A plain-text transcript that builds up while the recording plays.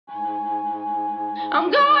I'm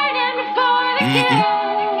going in for the kill.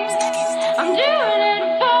 I'm doing it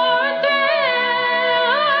for a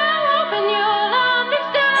thrill. Hoping you'll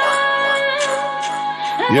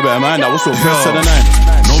understand. Yeah, but man, that was so first of the night.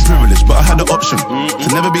 No privilege, but I had the option to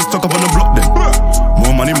never be stuck up on the block then.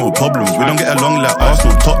 More money, more problems. We don't get along like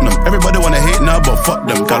Arsenal, Tottenham. Everybody wanna hate now, but fuck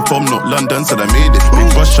them. Gal from not London, so they made it. Big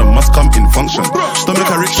Russian must come in function. Stomach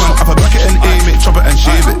a rich man, have a bracket and aim it, chop it and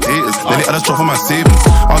shave it. Haters, then they had a strop for my savings.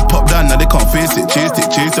 I was popped down, now they can't face it. Chased it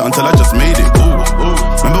until I just made it. Ooh.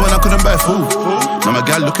 Remember when I couldn't buy food? Now my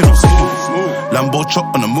gal looking all smooth. Lambo chop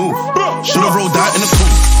on the move. Should've rolled out in the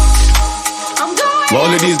pool. But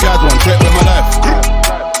all of these guys want trip with my life.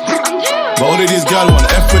 But all of these guys want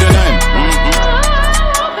F with a 9.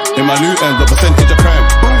 In my loot ends, the percentage of crime.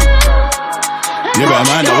 Yeah, but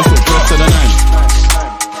man, that was so close to the 9.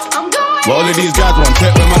 But all of these guys want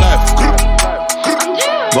trip with my life.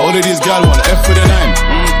 But all of these guys want F with a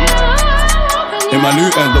 9. In my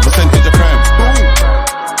loot ends, the percentage of crime.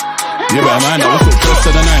 Yeah, but man, that was so close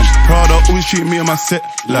to the 9. Prada always treat me on my set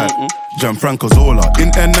like Gianfranco Zola.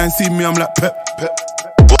 In N9 see me, I'm like Pep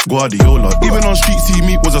Guardiola. Even on street see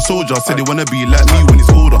me was a soldier. Said they wanna be like me when he's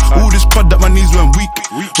older. All this crud that my knees went weak.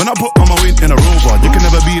 When I put on my weight in a Rover, you can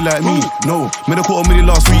never be like me. No, made a $250,000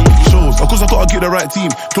 last week. Shows, of course I gotta get the right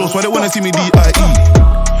team. Close, why they wanna see me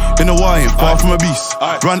D.I.E. In the wine, far from a beast.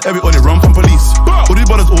 Run everybody, run from police. All these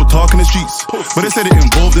brothers all talk in the streets, but they said it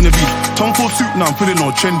involved in the beef. Tom full suit, now I'm feeling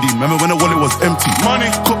all trendy. Remember when the wallet was empty? Money,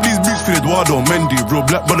 cop these boots for Eduardo Mendy. Real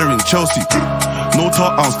black brother in Chelsea. No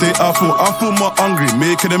talk, I'll stay I feel more hungry,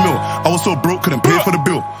 making a meal. I was so broke, couldn't pay for the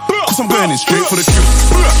bill. Cause I'm going in straight for the kill.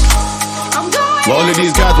 But all of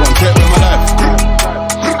these guys want trip with my life.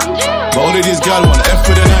 But all of these guys want F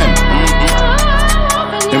with a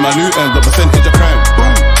 9. In my loot ends, the percentage of crime.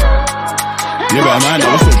 Yeah, but man, that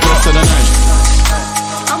was so close to the 9.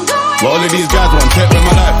 But all of these guys want trip with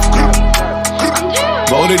my life.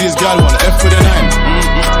 But all of these guys want F with a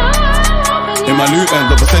 9. In my loot ends,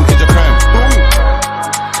 the percentage of crime.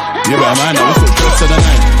 Yeah, but man, that was so close to the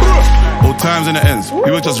 9. Old times in the ends,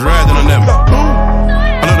 we were just riding on them.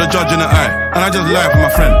 I know the judge in the eye, and I just lie for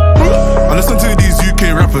my friend. I listen to these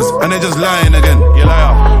UK rappers, and they just lying again. You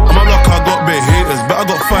liar. On my block, I got big haters, but I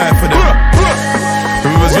got fire for them. When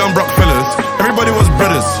we was young broke fellas, everybody was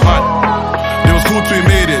brothers. It was cool till we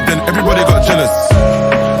made it, then everybody got jealous.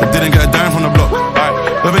 I didn't get a dime from the block,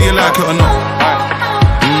 whether you like it or not.